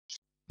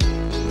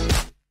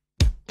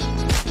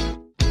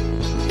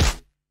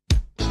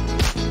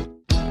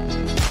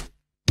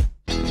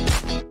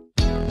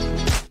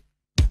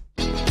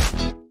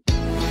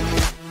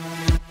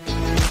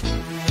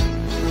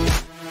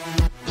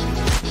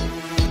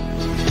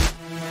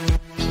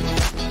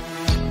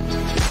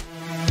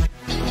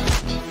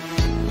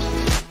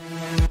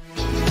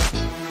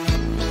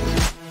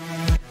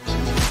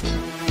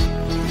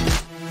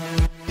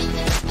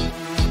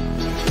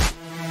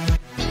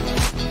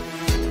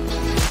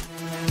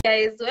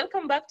Guys,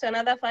 welcome back to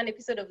another fun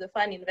episode of the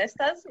Fun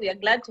Investors. We are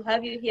glad to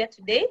have you here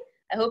today.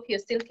 I hope you're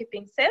still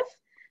keeping safe.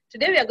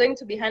 Today we are going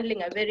to be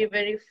handling a very,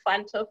 very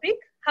fun topic,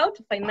 how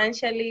to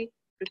financially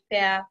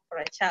prepare for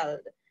a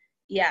child.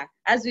 Yeah,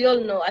 as we all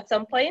know, at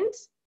some point,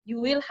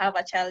 you will have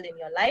a child in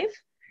your life.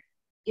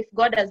 If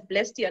God has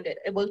blessed you and you're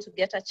able to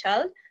get a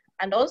child,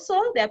 and also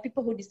there are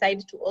people who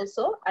decide to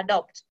also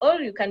adopt,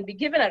 or you can be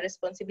given a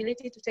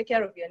responsibility to take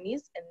care of your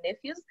nieces and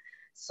nephews.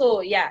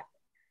 So yeah,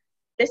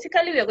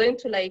 basically, we are going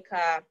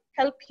to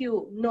help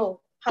you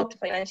know how to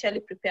financially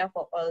prepare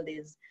for all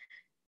these.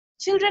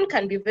 Children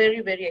can be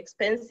very, very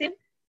expensive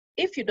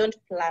if you don't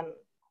plan.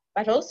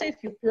 But also if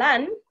you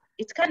plan,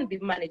 it can be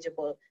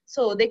manageable.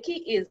 So the key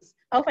is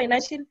how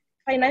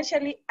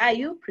financially are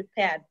you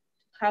prepared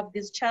to have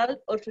this child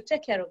or to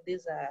take care of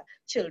these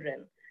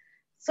children?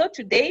 So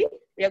today,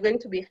 we are going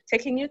to be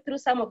taking you through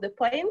some of the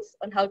points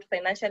on how to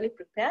financially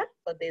prepare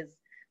for this.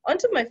 On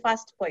to my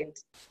first point,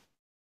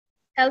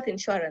 health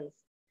insurance.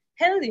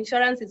 Health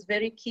insurance is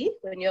very key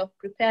when you're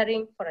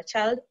preparing for a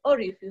child, or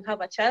if you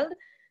have a child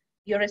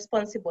you're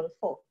responsible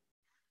for.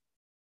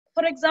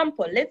 For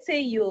example, let's say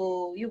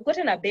you've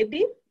gotten a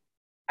baby,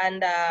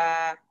 and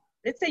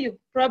let's say you've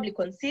probably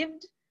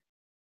conceived,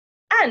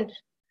 and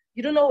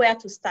you don't know where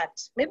to start.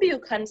 Maybe you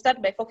can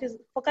start by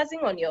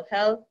focusing on your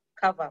health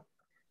cover.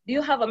 Do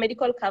you have a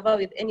medical cover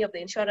with any of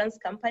the insurance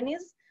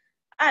companies?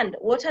 And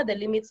what are the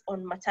limits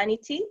on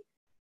maternity?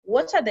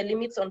 What are the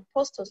limits on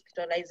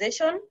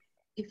post-hospitalization?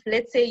 If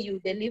let's say you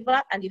deliver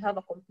and you have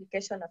a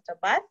complication after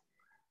birth,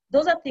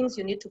 those are things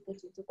you need to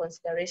put into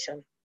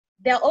consideration.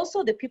 There are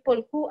also the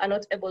people who are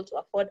not able to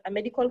afford a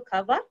medical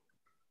cover,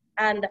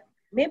 and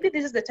maybe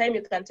this is the time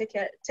you can take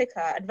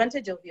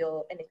advantage of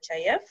your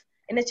NHIF.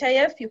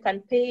 NHIF, you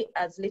can pay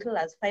as little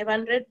as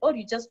 500, or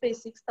you just pay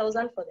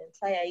 6,000 for the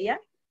entire year.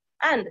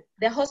 And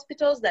there are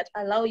hospitals that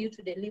allow you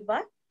to deliver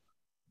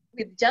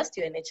with just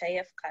your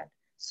NHIF card.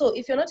 So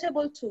if you're not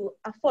able to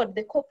afford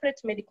the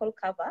corporate medical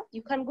cover,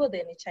 you can go the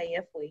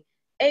NHIF way.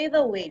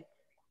 Either way,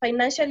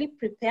 financially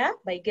prepare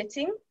by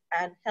getting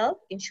an health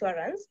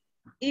insurance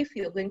if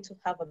you're going to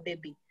have a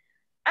baby.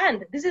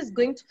 And this is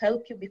going to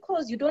help you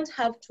because you don't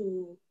have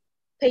to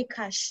pay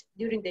cash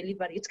during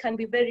delivery. It can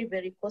be very,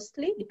 very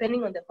costly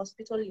depending on the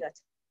hospital you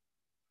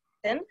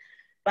attend.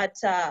 But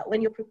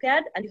when you're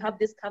prepared and you have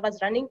these covers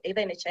running,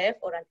 either NHIF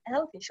or an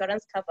health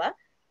insurance cover,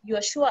 you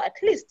are sure at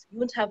least you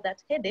won't have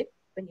that headache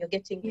when you're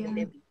getting the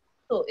baby.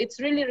 So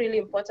it's really, really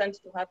important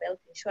to have health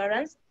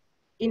insurance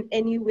in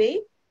any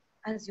way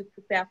as you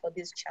prepare for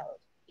this child.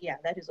 Yeah,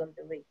 that is on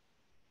the way.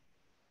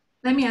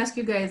 Let me ask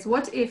you guys,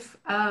 what if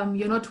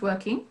you're not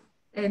working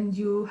and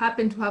you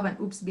happen to have an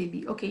oops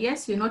baby? Okay,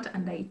 yes, you're not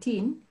under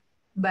 18,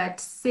 but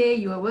say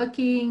you are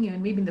working, you're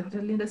maybe in the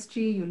hotel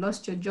industry, you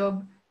lost your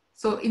job,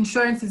 so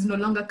insurance is no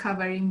longer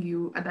covering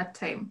you at that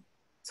time.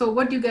 So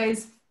what do you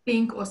guys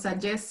think or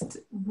suggest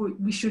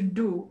we should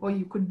do, or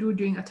you could do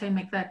during a time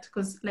like that?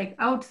 Because like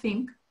I would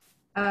think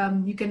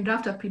you can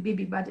draft a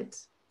pre-baby budget.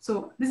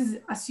 So this is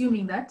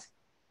assuming that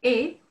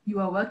A, you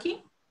are working,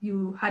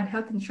 you had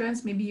health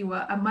insurance, maybe you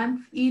were a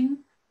month in,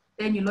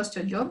 then you lost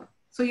your job.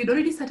 So you'd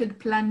already started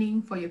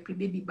planning for your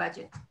pre-baby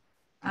budget.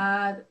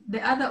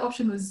 The other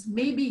option was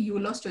maybe you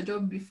lost your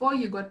job before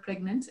you got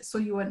pregnant, so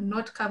you were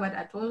not covered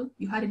at all.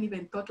 You hadn't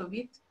even thought of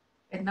it,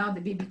 and now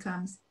the baby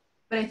comes.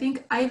 But I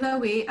think either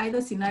way,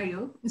 either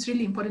scenario, it's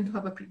really important to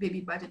have a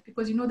pre-baby budget,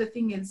 because you know the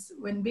thing is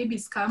when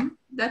babies come,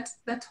 that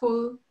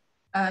whole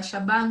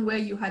shabang where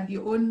you had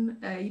your own,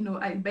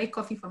 I buy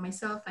coffee for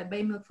myself, I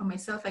buy milk for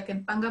myself, I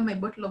can panga my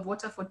bottle of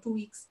water for 2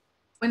 weeks.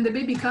 When the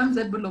baby comes,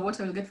 that bottle of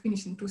water will get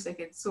finished in 2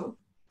 seconds. So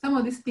some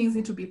of these things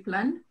need to be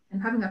planned, and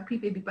having a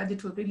pre-baby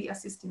budget will really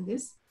assist in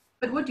this.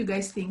 But what do you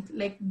guys think?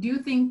 Like, do you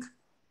think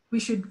we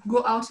should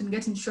go out and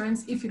get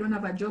insurance if you don't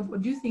have a job, or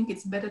do you think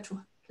it's better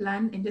to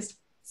plan and just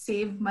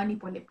save money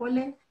pole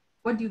pole?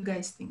 What do you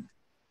guys think?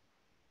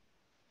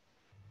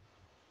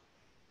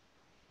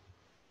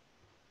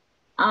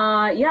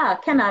 Yeah,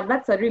 Kenna,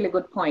 that's a really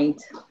good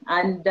point.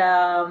 And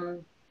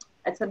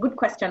it's a good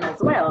question as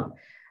well.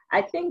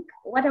 I think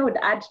what I would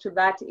add to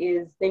that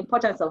is the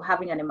importance of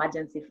having an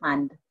emergency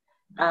fund.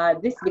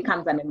 This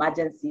becomes an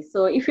emergency.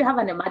 So if you have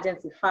an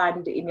emergency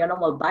fund in your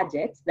normal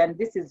budget, then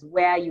this is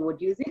where you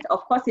would use it.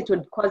 Of course, it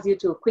would cause you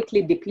to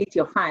quickly deplete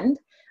your fund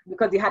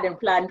because you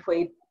hadn't planned for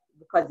it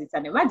because it's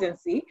an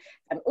emergency,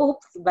 and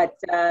oops, but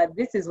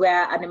this is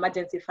where an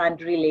emergency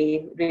fund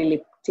really,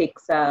 really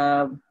takes,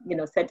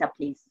 center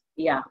place.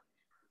 Yeah,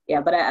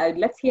 but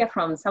let's hear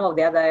from some of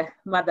the other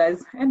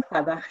mothers and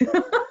father.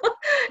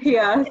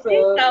 Yeah, I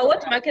think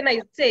what Makena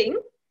is saying,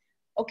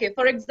 okay,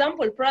 for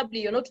example,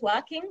 probably you're not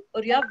working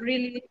or you have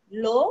really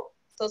low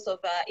source of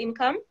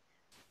income.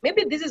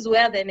 Maybe this is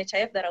where the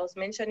NHIF that I was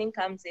mentioning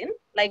comes in.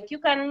 Like you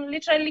can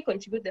literally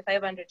contribute the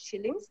 500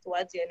 shillings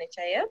towards your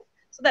NHIF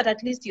so that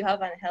at least you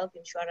have a health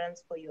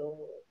insurance for your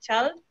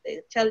child, the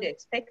child you're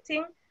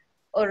expecting,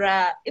 or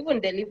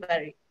even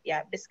delivery.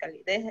 Yeah,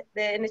 basically, the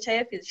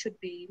NHIF should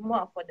be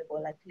more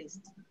affordable at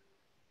least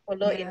for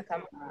low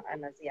income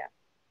earners. Yeah.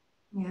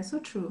 Yeah, so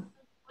true.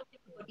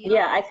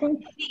 Yeah, I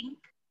think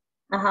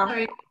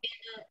Sorry.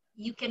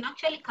 You can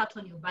actually cut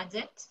on your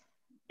budget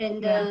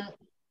and Yeah.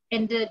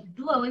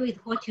 Do away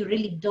with what you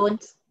really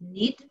don't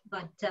need,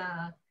 but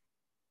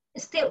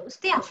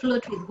stay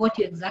afloat with what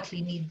you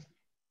exactly need,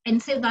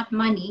 and save that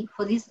money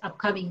for this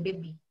upcoming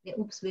baby, the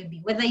oops baby,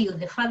 whether you're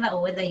the father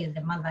or whether you're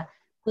the mother,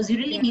 because you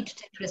really need to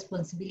take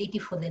responsibility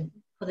for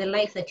the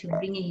life that you're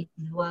bringing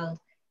into the world.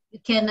 You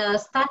can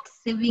start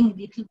saving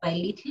little by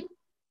little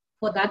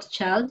for that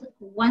child.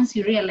 Once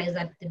you realize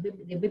that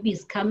the baby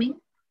is coming,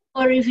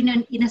 or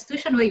even in a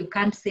situation where you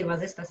can't save,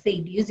 as Esther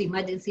said, use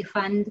emergency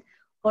fund,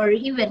 or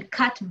even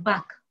cut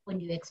back on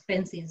your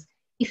expenses.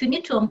 If you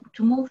need to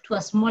move to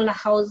a smaller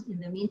house in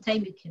the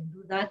meantime, you can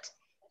do that.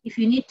 If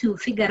you need to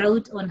figure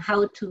out on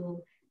how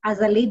to, as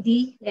a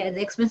lady,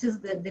 the expenses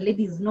that the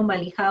ladies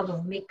normally have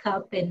of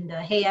makeup and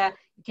hair,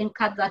 you can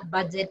cut that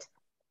budget.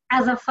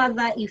 As a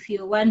father, if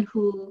you're one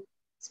who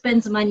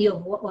spends money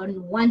on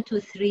 1, 2,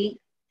 3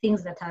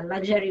 things that are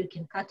luxury, you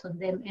can cut on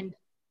them and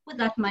put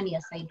that money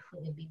aside for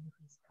the baby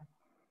who's coming.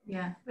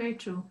 Yeah, very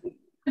true.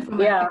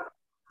 Yeah.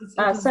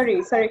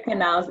 Sorry,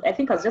 Ken. I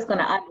think I was just going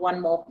to add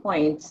one more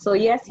point. So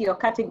yes, you're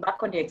cutting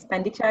back on your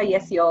expenditure.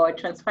 Yes, you're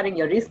transferring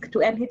your risk to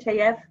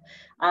NHIF.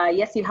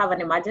 Yes, you have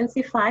an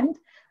emergency fund.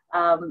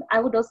 I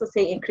would also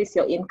say increase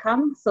your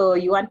income. So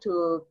you want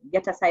to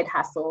get a side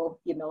hustle,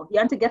 you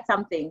want to get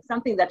something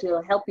that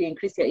will help you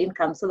increase your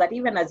income, so that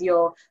even as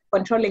you're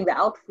controlling the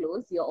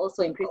outflows, you're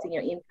also increasing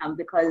your income,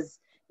 because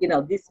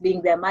this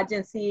being the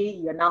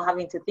emergency, you're now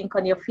having to think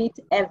on your feet.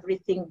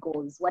 Everything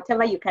goes.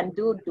 Whatever you can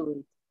do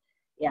it.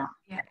 Yeah,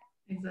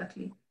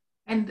 exactly.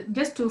 And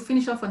just to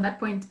finish off on that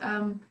point,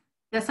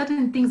 there are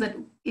certain things that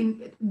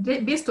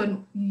based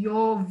on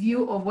your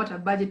view of what a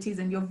budget is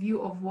and your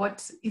view of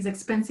what is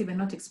expensive and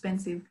not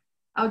expensive,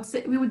 I would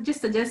say we would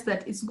just suggest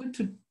that it's good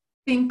to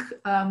think,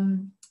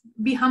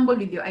 be humble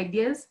with your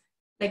ideas.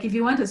 Like if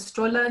you want a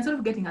stroller, instead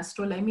of getting a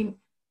stroller, I mean,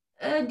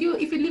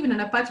 if you live in an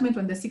apartment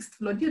on the 6th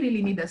floor, do you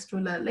really need a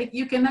stroller? Like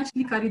you can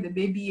actually carry the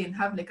baby and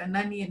have like a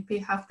nanny and pay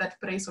half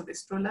that price of the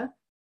stroller.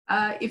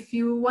 If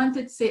you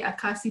wanted, say, a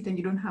car seat and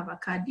you don't have a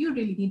car, do you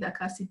really need a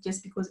car seat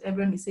just because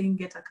everyone is saying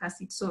get a car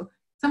seat? So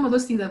some of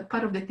those things are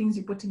part of the things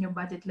you put in your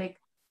budget. Like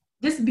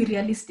just be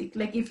realistic.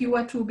 Like if you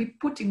were to be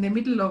put in the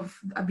middle of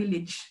a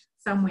village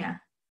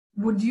somewhere,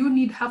 would you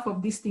need half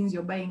of these things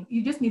you're buying?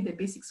 You just need the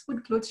basics: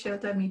 food, clothes,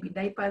 shelter, maybe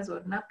diapers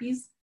or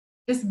nappies.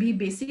 Just be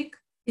basic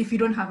if you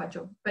don't have a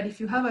job. But if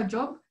you have a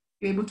job,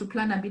 you're able to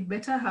plan a bit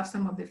better, have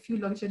some of the few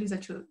luxuries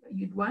that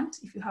you'd want.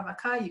 If you have a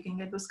car, you can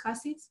get those car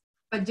seats.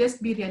 But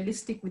just be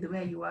realistic with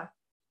where you are.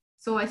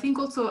 So I think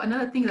also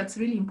another thing that's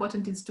really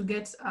important is to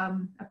get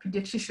a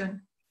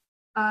pediatrician.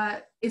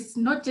 It's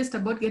not just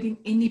about getting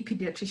any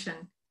pediatrician.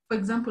 For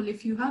example,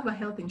 if you have a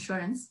health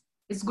insurance,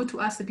 it's good to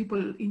ask the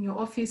people in your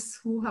office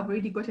who have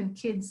already gotten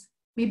kids,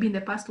 maybe in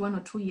the past 1 or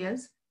 2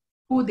 years,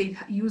 who they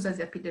use as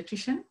their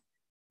pediatrician,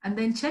 and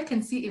then check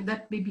and see if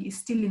that baby is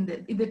still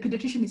if the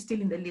pediatrician is still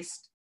in the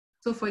list.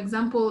 So for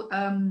example,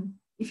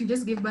 if you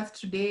just gave birth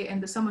today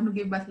and there's someone who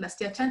gave birth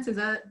last year, chances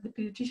are the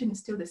pediatrician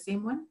is still the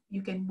same one.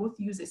 You can both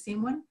use the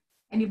same one.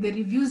 And if the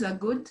reviews are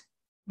good,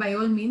 by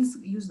all means,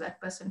 use that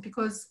person.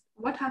 Because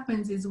what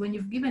happens is when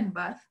you've given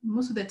birth,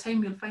 most of the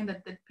time you'll find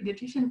that the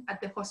pediatrician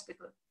at the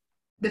hospital,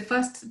 the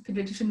first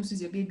pediatrician who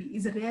sees your baby,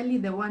 is rarely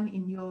the one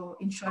in your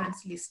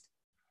insurance list.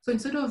 So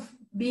instead of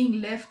being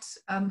left,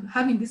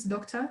 having this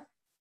doctor,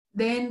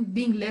 then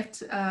being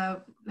left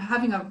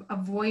having a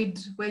void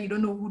where you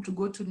don't know who to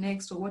go to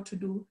next or what to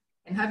do,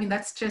 and having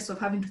that stress of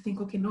having to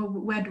think, okay, no,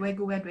 where do I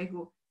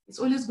go? It's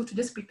always good to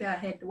just prepare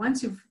ahead.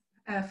 Once you've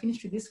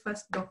finished with this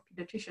first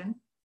pediatrician,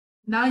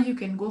 now you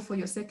can go for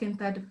your second,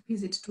 third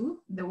visit to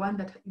the one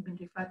that you've been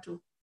referred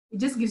to. It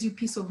just gives you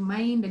peace of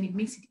mind and it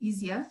makes it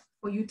easier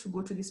for you to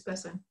go to this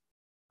person.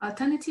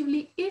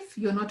 Alternatively, if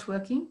you're not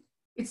working,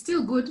 it's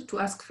still good to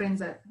ask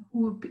friends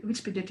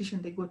which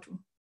pediatrician they go to.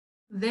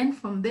 Then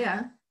from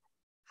there,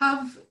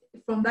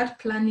 from that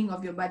planning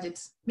of your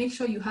budgets, make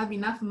sure you have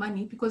enough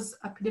money, because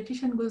a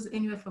pediatrician goes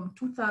anywhere from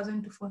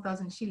 2,000 to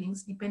 4,000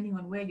 shillings, depending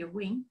on where you're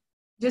going,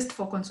 just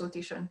for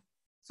consultation.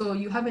 So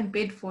you haven't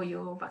paid for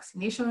your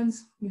vaccinations,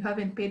 you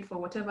haven't paid for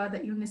whatever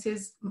other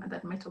illnesses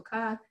that might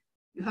occur,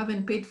 you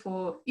haven't paid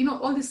for,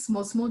 all these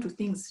small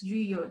things,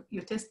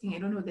 your testing, I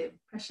don't know, the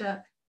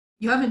pressure,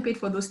 you haven't paid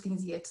for those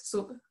things yet.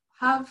 So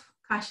have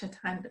cash at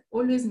hand,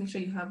 always make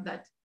sure you have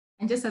that.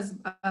 And just as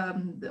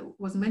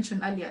was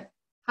mentioned earlier,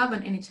 have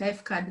an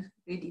NHIF card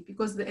ready,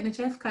 because the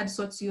NHIF card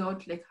sorts you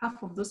out, like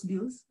half of those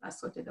bills are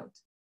sorted out.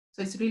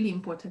 So it's really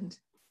important.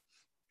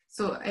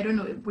 So I don't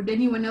know, would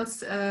anyone else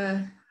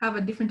have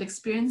a different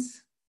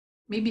experience?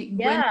 Maybe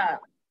yeah.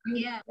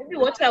 Maybe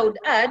what I would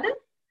add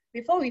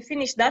before we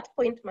finish that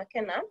point,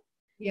 McKenna.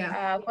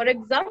 Yeah. For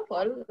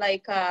example,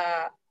 like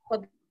for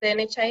the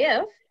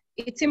NHIF,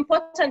 it's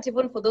important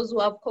even for those who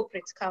have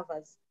corporate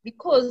covers,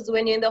 because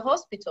when you're in the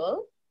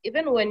hospital,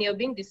 even when you're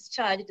being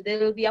discharged, there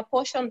will be a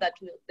portion that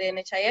the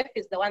NHIF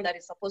is the one that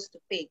is supposed to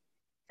pay.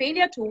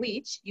 Failure to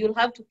which you'll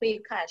have to pay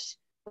cash.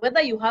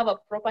 Whether you have a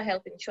proper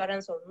health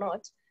insurance or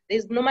not,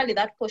 there's normally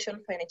that portion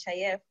for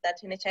NHIF that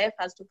NHIF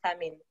has to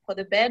come in for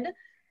the bed,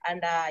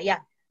 And yeah,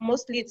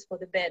 mostly it's for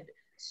the bed.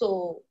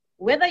 So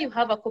whether you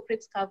have a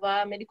corporate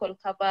cover, medical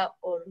cover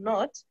or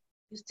not,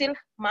 you still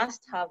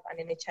must have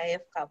an NHIF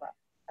cover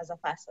as a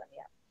person,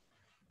 yeah.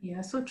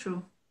 Yeah, so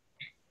true.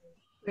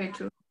 Very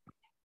true.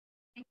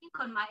 I think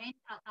on my end,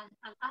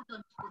 I'll add on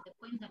to the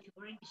point that you've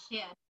already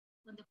shared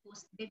on the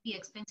post-baby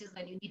expenses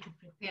that you need to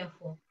prepare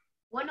for.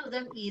 One of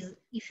them is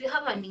if you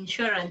have an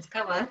insurance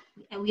cover,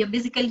 and we are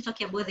basically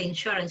talking about the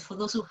insurance for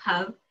those who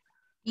have,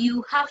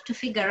 you have to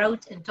figure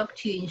out and talk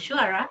to your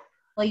insurer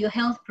or your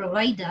health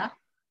provider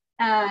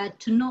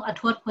to know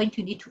at what point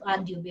you need to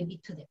add your baby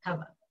to the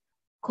cover.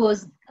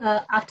 Because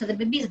after the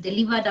baby is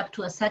delivered up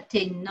to a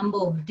certain number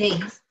of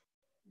days,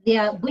 they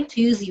are going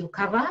to use your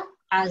cover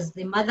as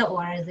the mother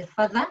or as the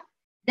father.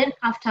 Then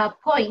after a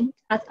point,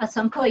 at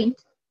some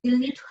point, they'll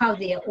need to have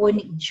their own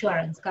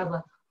insurance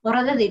cover, or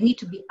rather they need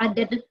to be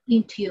added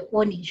into your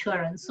own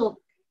insurance. So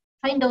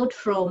find out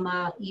from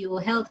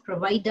your health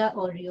provider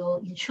or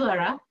your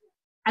insurer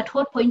at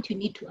what point you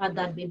need to add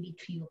that baby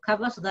to your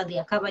cover so that they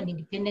are covered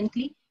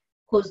independently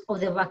because of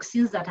the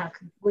vaccines that are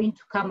going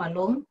to come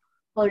along,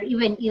 or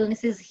even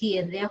illnesses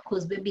here and there,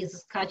 because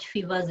babies catch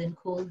fevers and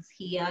colds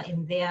here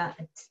and there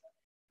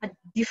at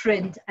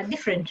different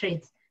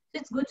rates. So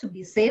it's good to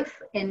be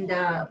safe and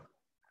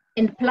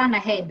plan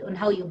ahead on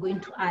how you're going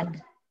to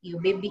add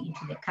your baby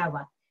into the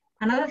cover.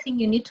 Another thing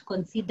you need to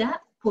consider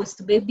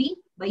post-baby,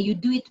 but you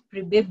do it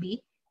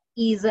pre-baby,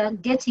 is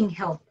getting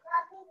help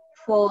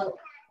for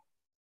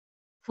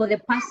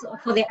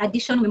the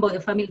additional member of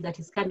the family that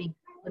is coming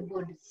on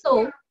board.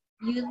 So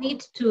you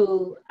need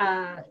to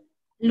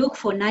look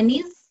for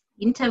nannies,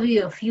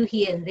 interview a few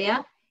here and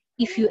there,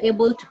 if you're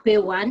able to pay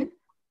one,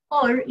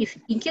 or if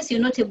in case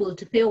you're not able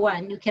to pay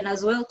one, you can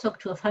as well talk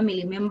to a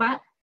family member,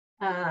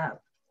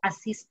 a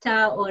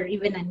sister or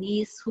even a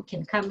niece who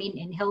can come in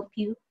and help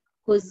you,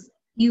 because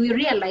you will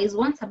realize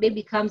once a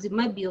baby comes, you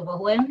might be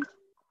overwhelmed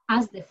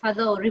as the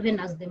father or even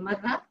as the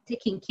mother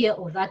taking care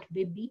of that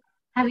baby,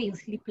 having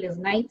sleepless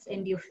nights,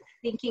 and you're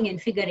thinking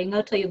and figuring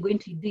out how you're going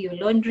to do your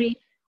laundry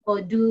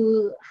or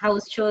do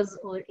house chores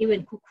or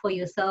even cook for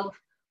yourself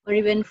or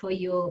even for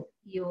the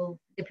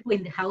people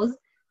in the house. So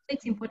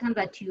it's important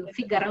that you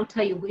figure out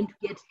how you're going to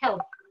get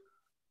help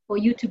for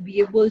you to be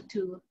able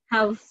to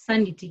have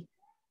sanity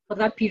for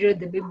that period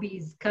the baby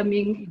is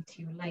coming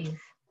into your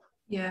life.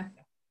 Yeah.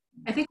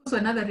 I think also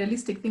another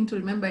realistic thing to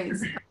remember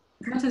is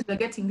as much as we're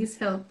getting this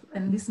help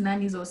and these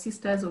nannies or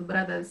sisters or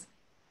brothers,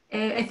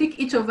 I think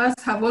each of us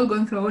have all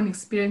gone through our own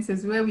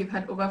experiences where we've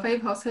had over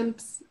 5 house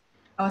helps,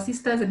 our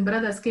sisters and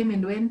brothers came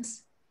and went,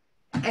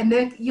 and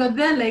then you're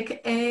there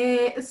like,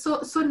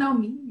 so now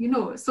me, you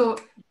know. So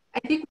I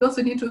think we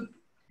also need to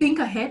think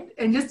ahead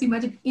and just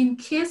imagine in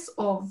case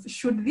of,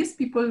 should these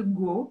people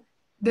go,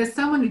 there's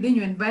someone within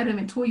your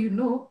environment who you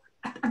know,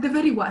 at the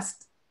very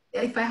worst,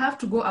 if I have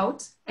to go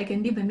out, I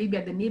can leave them maybe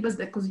at the neighbors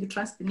because you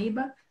trust the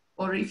neighbor.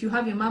 Or if you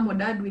have your mom or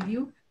dad with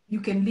you, you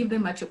can leave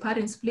them at your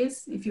parents'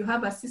 place. If you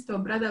have a sister or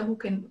brother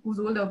who's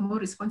older or more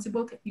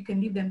responsible, you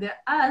can leave them there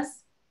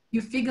as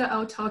you figure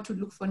out how to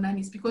look for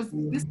nannies, because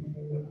this,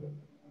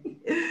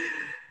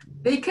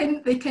 they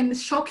can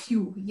shock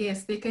you.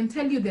 Yes, they can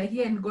tell you they're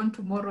here and gone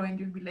tomorrow, and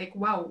you'll be like,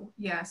 wow,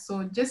 yeah.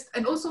 So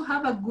and also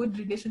have a good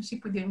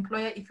relationship with your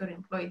employer if you're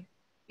employed,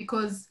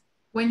 because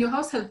when your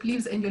house help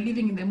leaves and you're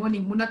leaving in the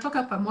morning,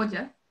 munatoka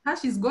pamoja,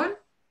 she's gone,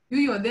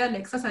 you're there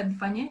like sasa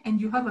nifanye,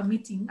 and you have a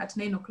meeting at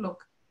 9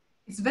 o'clock.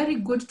 It's very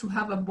good to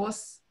have a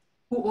boss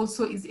who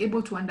also is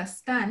able to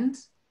understand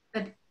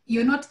that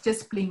you're not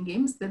just playing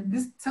games, that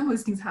some of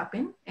these things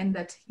happen, and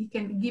that he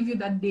can give you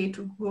that day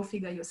to go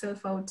figure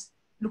yourself out,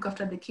 look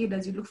after the kid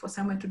as you look for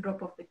someone to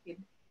drop off the kid.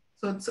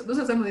 So those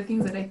are some of the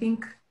things that I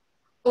think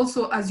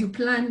also as you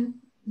plan,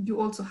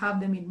 you also have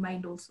them in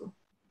mind also.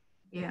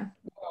 Yeah.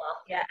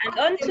 Yeah, and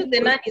on to the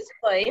nanny's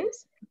point,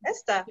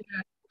 Esther.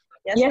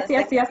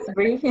 Yes,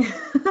 Bree.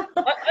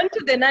 On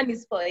to the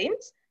nanny's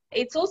point,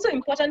 it's also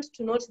important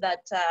to note that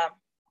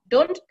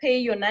don't pay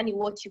your nanny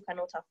what you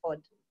cannot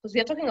afford, because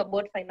we are talking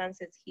about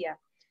finances here.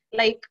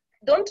 Like,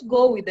 don't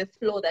go with the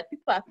flow that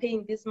people are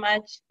paying this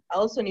much, I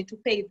also need to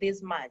pay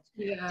this much.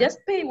 Yeah. Just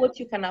pay what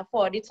you can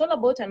afford. It's all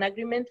about an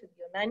agreement with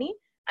your nanny,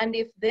 and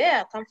if they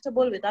are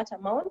comfortable with that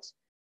amount,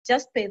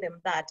 just pay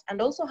them that,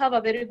 and also have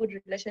a very good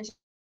relationship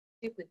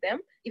with them.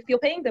 If you're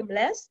paying them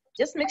less,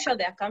 just make sure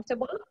they are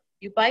comfortable.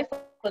 You buy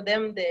for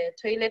them the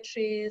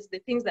toiletries, the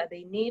things that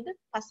they need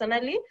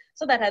personally,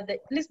 so that at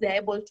least they're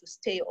able to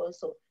stay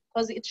also,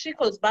 because it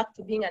trickles back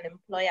to being an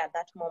employer at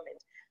that moment.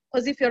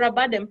 Because if you're a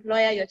bad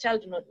employer, your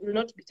child will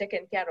not be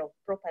taken care of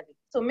properly.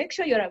 So make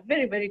sure you're a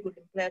very, very good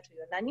employer to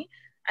your nanny,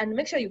 and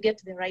make sure you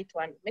get the right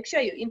one. Make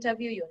sure you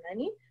interview your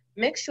nanny.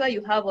 Make sure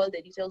you have all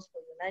the details for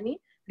your nanny,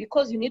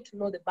 because you need to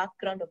know the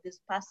background of this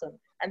person.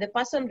 And the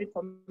person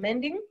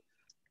recommending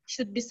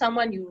should be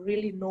someone you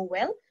really know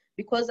well,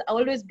 because I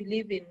always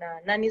believe in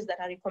nannies that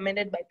are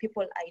recommended by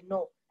people I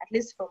know, at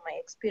least from my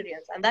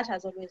experience, and that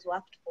has always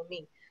worked for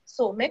me.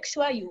 So make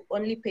sure you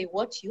only pay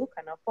what you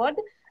can afford.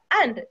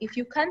 And if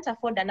you can't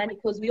afford a nanny,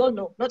 because we all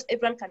know not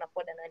everyone can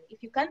afford a nanny.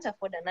 If you can't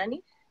afford a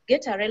nanny,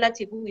 get a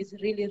relative who is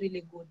really,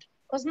 really good.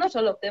 Because not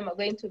all of them are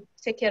going to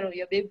take care of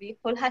your baby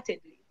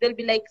wholeheartedly. They'll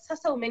be like,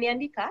 sasa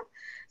umeniandika.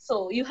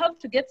 So you have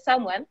to get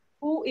someone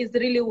who is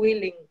really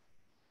willing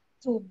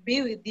to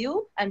be with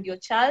you and your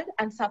child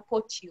and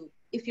support you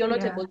if you're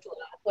not able to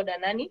afford a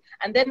nanny.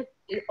 And then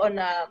on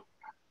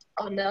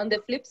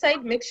the flip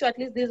side, make sure at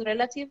least this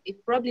relative,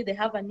 if probably they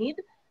have a need,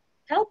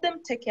 help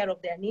them take care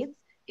of their needs.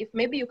 If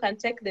maybe you can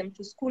take them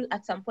to school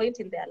at some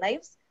point in their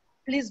lives,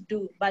 please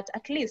do. But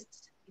at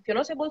least if you're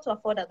not able to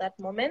afford at that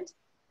moment,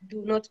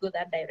 do not go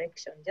that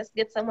direction. Just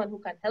get someone who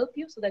can help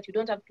you so that you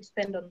don't have to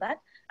spend on that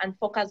and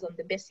focus on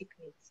the basic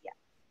needs.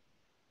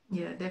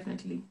 Yeah,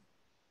 definitely.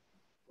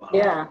 Wow.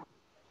 Yeah.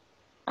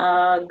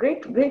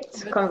 Great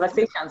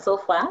conversation so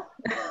far.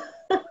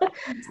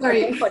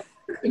 Sorry,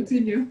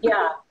 continue.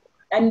 Yeah,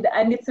 and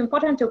it's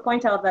important to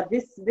point out that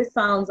this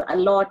sounds a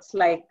lot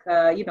like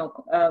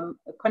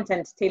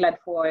content tailored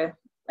for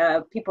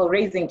people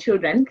raising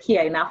children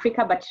here in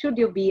Africa. But should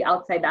you be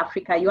outside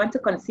Africa, you want to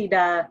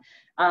consider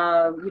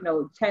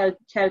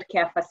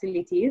childcare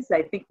facilities.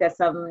 I think there's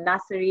some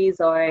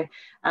nurseries or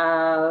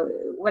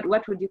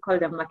what would you call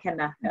them,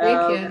 McKenna?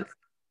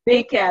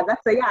 Daycare.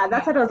 That's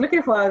what I was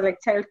looking for. I was like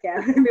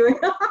childcare.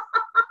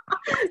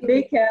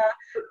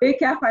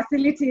 daycare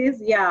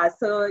facilities. Yeah.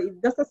 So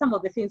those are some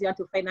of the things you want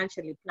to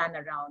financially plan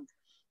around,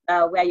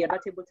 where you're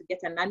not able to get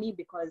a nanny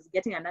because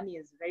getting a nanny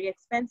is very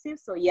expensive.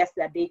 So yes,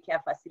 there are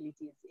daycare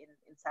facilities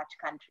in such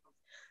countries.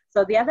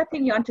 So the other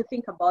thing you want to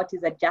think about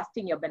is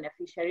adjusting your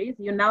beneficiaries.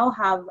 You now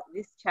have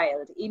this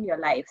child in your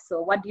life.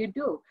 So what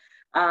do?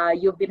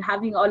 You've been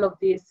having all of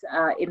these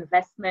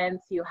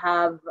investments. You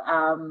have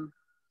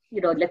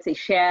let's say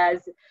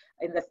shares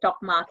in the stock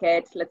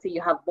market. Let's say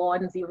you have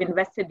bonds, you've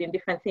invested in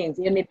different things.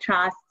 You need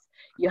trusts,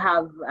 you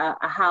have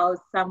a house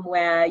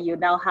somewhere, you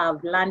now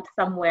have land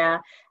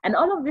somewhere. And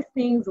all of these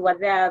things were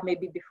there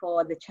maybe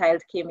before the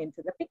child came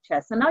into the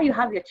picture. So now you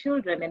have your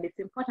children, and it's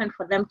important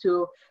for them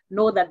to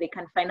know that they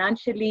can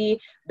financially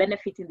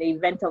benefit in the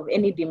event of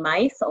any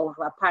demise of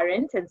a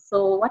parent. And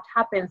so what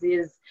happens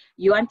is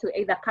you want to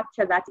either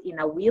capture that in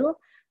a will.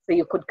 So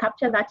you could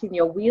capture that in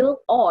your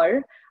will,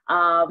 or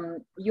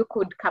you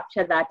could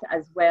capture that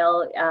as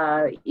well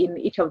in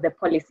each of the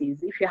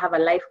policies. If you have a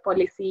life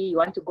policy, you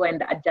want to go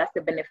and adjust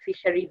the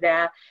beneficiary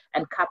there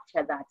and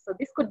capture that. So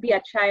this could be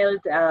a child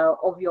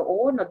of your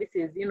own, or this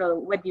is,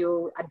 when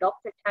you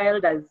adopt a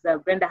child, as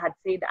Brenda had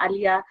said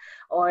earlier,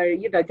 or,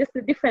 just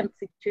the different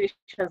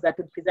situations that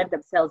would present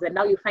themselves. And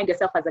now you find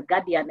yourself as a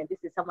guardian, and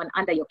this is someone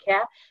under your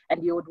care,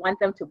 and you would want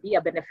them to be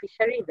a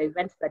beneficiary in the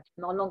event that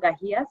you're no longer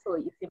here. So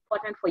it's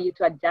important for you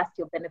to adjust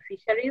your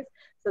beneficiaries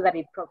so that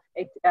it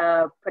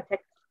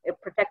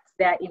protects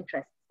their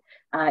interests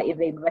in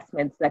the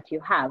investments that you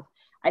have.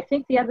 I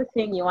think the other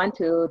thing you want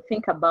to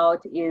think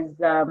about is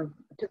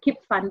to keep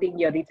funding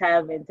your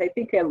retirement. I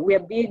think we're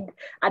big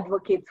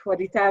advocates for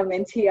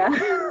retirement here.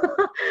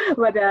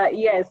 But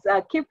yes,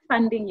 keep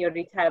funding your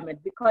retirement,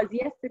 because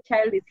yes, the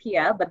child is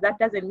here, but that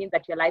doesn't mean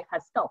that your life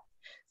has stopped.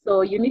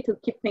 So you need to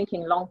keep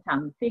thinking long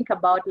term. Think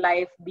about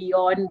life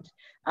beyond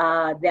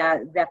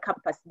their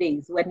campus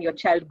days. When your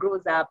child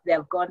grows up, they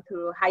have gone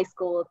through high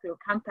school, through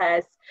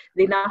campus,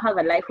 they now have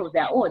a life of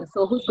their own.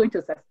 So who's going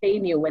to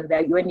sustain you when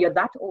you're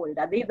that old?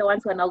 Are they the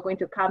ones who are now going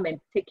to come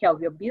and take care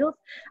of your bills?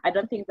 I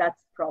don't think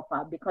that's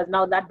proper, because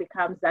now that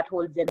becomes that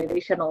whole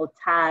generational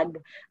tag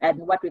and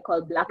what we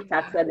call black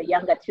tax, where the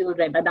younger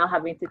children are now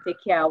having to take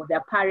care of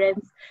their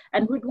parents.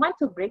 And we'd want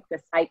to break the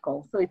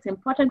cycle. So it's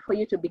important for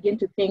you to begin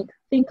to think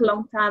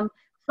long term,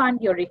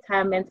 fund your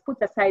retirement, put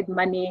aside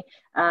money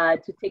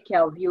to take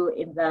care of you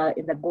in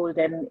the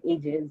golden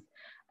ages.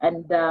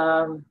 And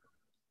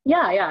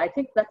I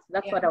think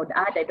that's what I would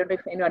add. I don't know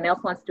if anyone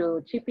else wants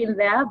to chip in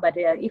there, but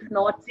if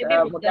not,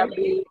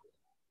 Mugambi,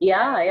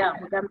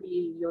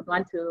 Mugambi, you'd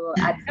want to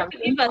add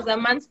something. If as a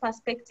man's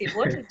perspective,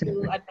 what would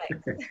you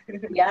advise?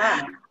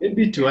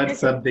 Maybe to add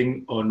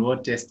something on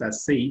what Esther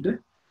said.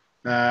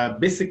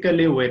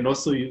 Basically, when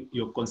also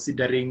you're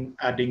considering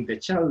adding the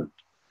child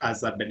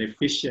as a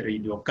beneficiary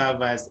in your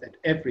covers and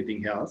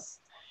everything else,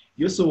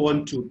 you also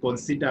want to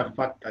consider the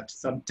fact that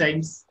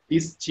sometimes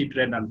these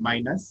children are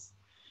minors,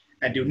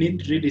 and you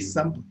need really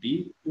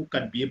somebody who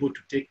can be able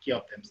to take care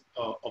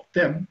of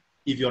them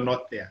if you're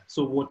not there.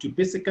 So what you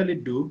basically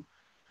do,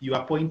 you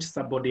appoint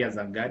somebody as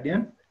a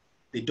guardian.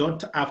 They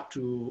don't have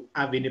to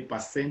have any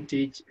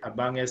percentage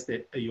amongst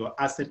your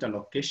asset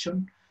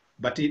allocation,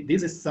 but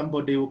this is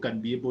somebody who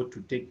can be able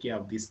to take care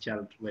of this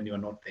child when you're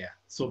not there.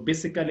 So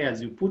basically,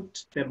 as you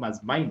put them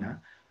as minor,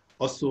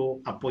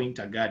 also appoint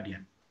a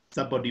guardian,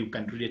 somebody you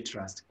can really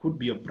trust. Could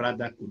be your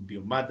brother, could be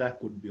your mother,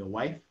 could be your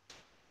wife,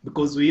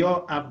 because we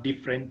all have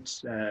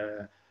different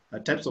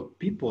types of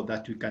people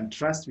that we can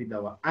trust with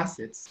our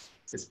assets,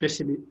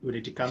 especially when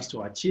it comes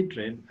to our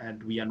children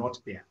and we are not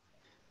there.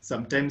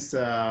 Sometimes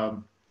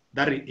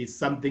that is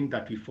something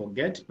that we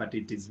forget, but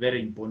it is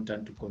very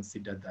important to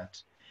consider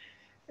that.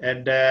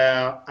 And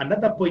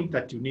another point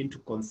that you need to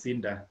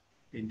consider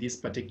in this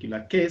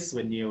particular case,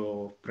 when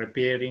you're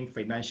preparing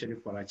financially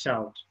for a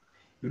child,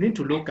 you need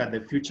to look at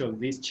the future of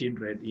these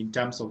children in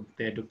terms of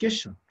their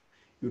education.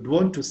 you'd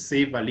want to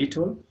save a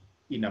little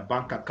in a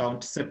bank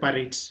account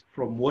separate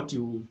from what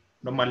you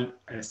normally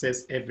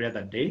assess every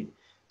other day,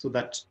 so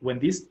that when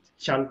this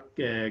child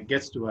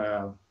gets to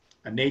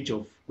an age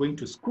of going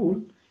to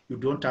school, you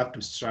don't have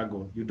to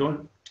struggle. You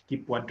don't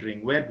keep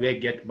wondering, where do I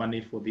get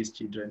money for these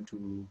children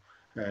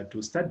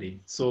to study?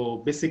 So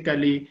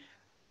basically,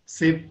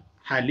 save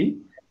early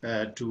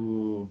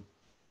to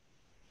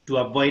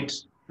avoid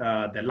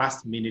the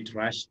last minute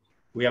rush,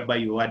 whereby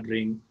you're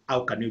wondering,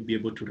 how can you be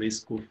able to raise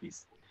school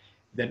fees?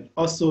 Then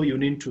also you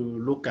need to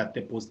look at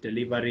the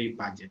post-delivery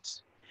budget.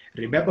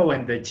 Remember,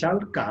 when the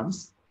child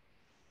comes,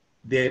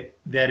 there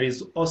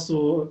is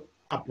also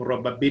a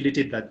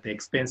probability that the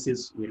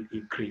expenses will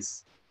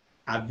increase.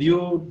 Have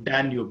you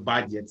done your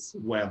budgets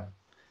well,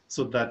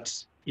 so that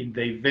in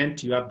the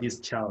event you have this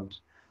child,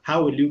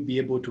 how will you be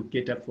able to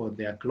cater for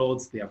their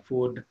clothes, their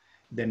food,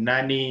 the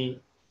nanny,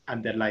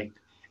 and the like?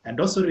 And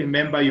also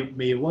remember, you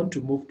may want to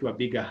move to a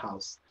bigger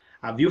house.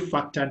 Have you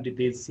factored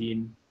this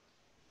in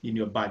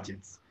your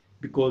budgets?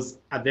 Because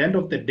at the end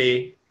of the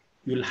day,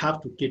 you'll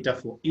have to cater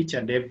for each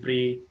and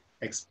every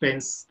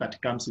expense that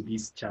comes with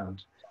this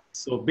child.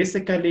 So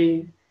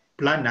basically,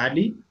 plan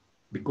early,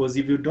 because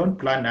if you don't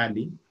plan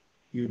early,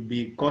 you'll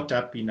be caught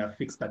up in a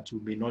fix that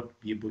you may not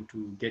be able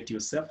to get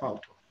yourself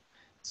out of.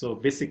 So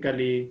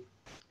basically,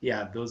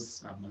 yeah,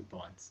 those are my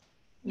points.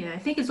 Yeah, I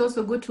think it's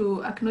also good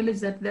to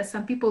acknowledge that there's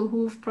some people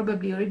who've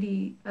probably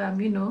already,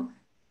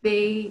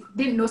 they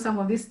didn't know some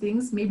of these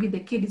things. Maybe the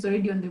kid is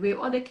already on the way,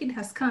 or the kid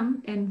has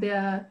come and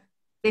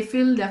they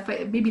feel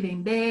maybe they're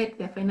in debt,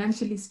 they're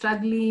financially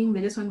struggling,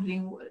 they're just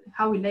wondering,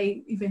 how will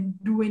I even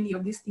do any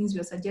of these things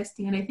you're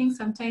suggesting? And I think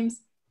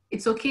sometimes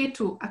it's okay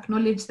to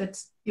acknowledge that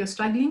you're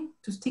struggling,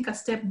 to take a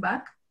step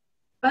back,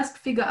 first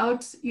figure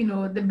out,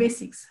 the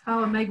basics.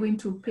 How am I going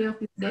to pay off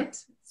this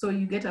debt? So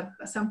you get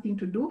something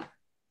to do.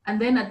 And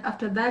then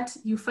after that,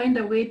 you find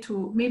a way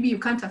to, maybe you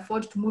can't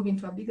afford to move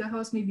into a bigger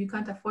house. Maybe you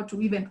can't afford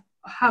to even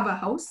have a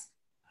house.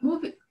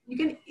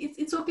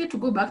 It's okay to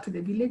go back to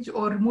the village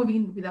or move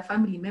in with a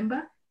family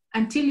member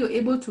until you're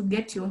able to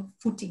get your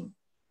footing.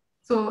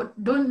 So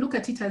don't look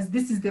at it as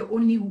this is the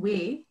only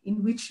way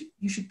in which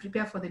you should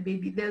prepare for the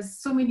baby. There's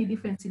so many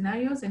different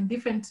scenarios and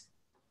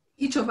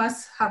each of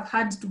us have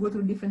had to go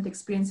through different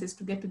experiences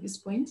to get to this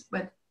point,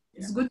 but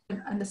it's good to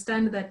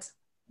understand that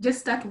just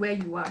start where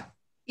you are.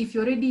 If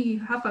you already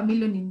have $1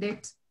 million in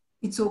debt,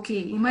 it's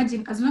okay.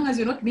 Imagine, as long as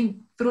you're not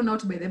being thrown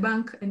out by the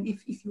bank, and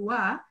if you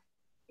are,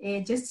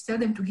 just tell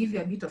them to give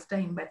you a bit of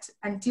time. But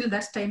until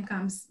that time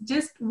comes,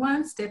 just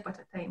one step at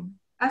a time.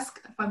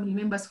 Ask family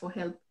members for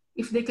help.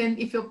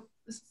 If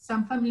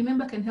some family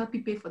member can help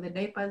you pay for the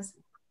diapers,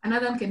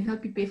 another can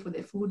help you pay for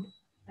the food,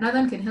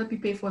 another can help you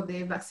pay for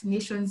the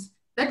vaccinations.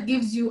 That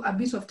gives you a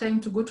bit of time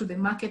to go to the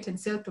market and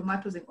sell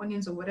tomatoes and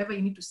onions or whatever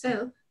you need to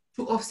sell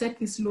to offset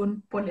this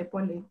loan pole.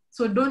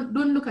 So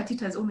don't look at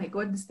it as, oh my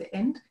God, this is the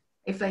end.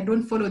 If I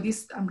don't follow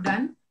this, I'm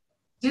done.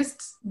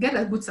 Just get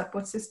a good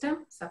support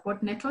system,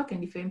 support network,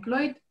 and if you're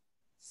employed,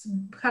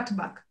 cut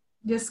back.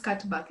 Just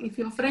cut back. If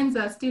your friends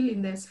are still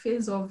in this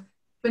phase of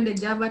twende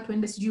Java,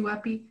 twende sijui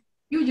wapi,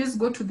 you just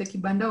go to the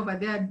kibanda over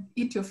there,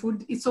 eat your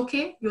food. It's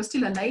okay. You're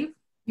still alive.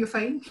 You're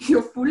fine.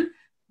 You're full.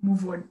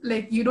 Move on.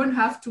 Like, you don't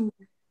have to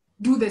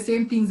do the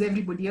same things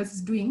everybody else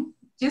is doing.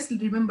 Just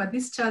remember,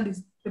 this child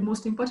is the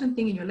most important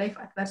thing in your life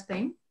at that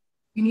time.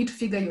 You need to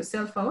figure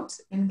yourself out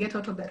and get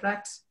out of the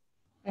rut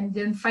and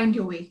then find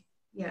your way.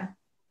 Yeah.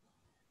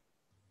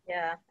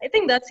 Yeah, I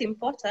think that's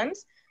important,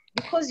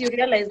 because you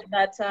realize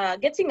that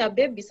getting a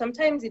baby,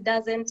 sometimes it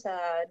doesn't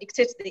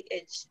dictate the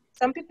age.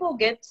 Some people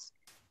get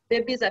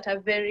babies at a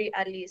very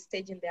early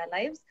stage in their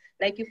lives.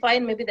 Like, you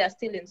find maybe they're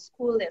still in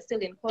school, they're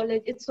still in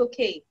college. It's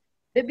okay.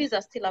 Babies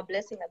are still a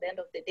blessing at the end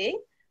of the day.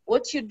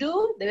 What you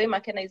do, the way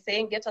McKenna is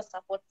saying, get a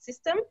support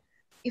system.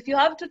 If you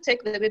have to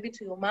take the baby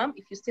to your mom,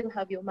 if you still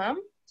have your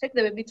mom, take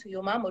the baby to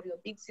your mom or your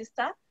big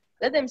sister.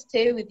 Let them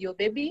stay with your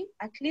baby,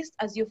 at least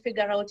as you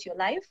figure out your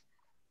life.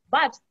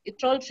 But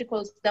it all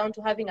trickles down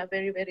to having a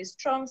very, very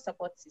strong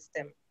support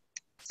system.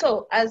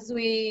 So as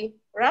we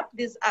wrap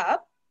this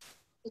up,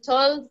 it's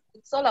all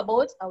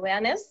about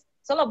awareness.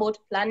 It's all about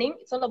planning.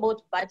 It's all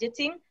about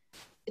budgeting.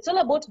 It's all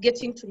about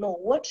getting to know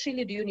what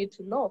really do you need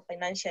to know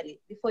financially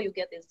before you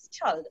get this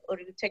child or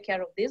you take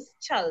care of this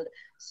child.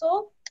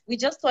 So we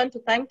just want to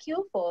thank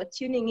you for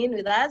tuning in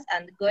with us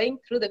and going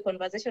through the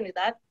conversation with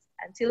us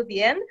until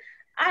the end.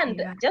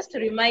 And just to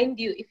remind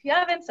you, if you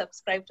haven't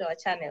subscribed to our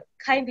channel,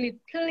 kindly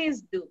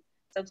please do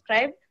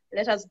subscribe.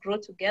 Let us grow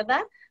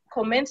together.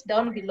 Comment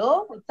down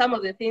below with some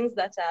of the things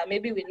that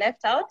maybe we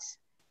left out.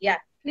 Yeah,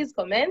 please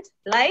comment,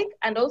 like,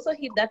 and also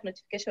hit that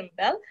notification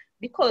bell,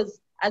 because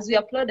as we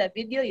upload a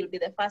video, you'll be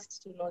the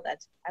first to know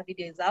that a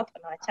video is up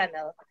on our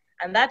channel.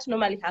 And that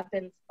normally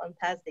happens on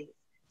Thursdays.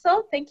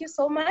 So thank you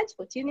so much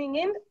for tuning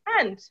in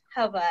and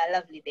have a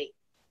lovely day.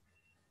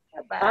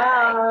 Bye-bye.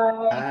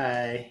 Bye. Bye.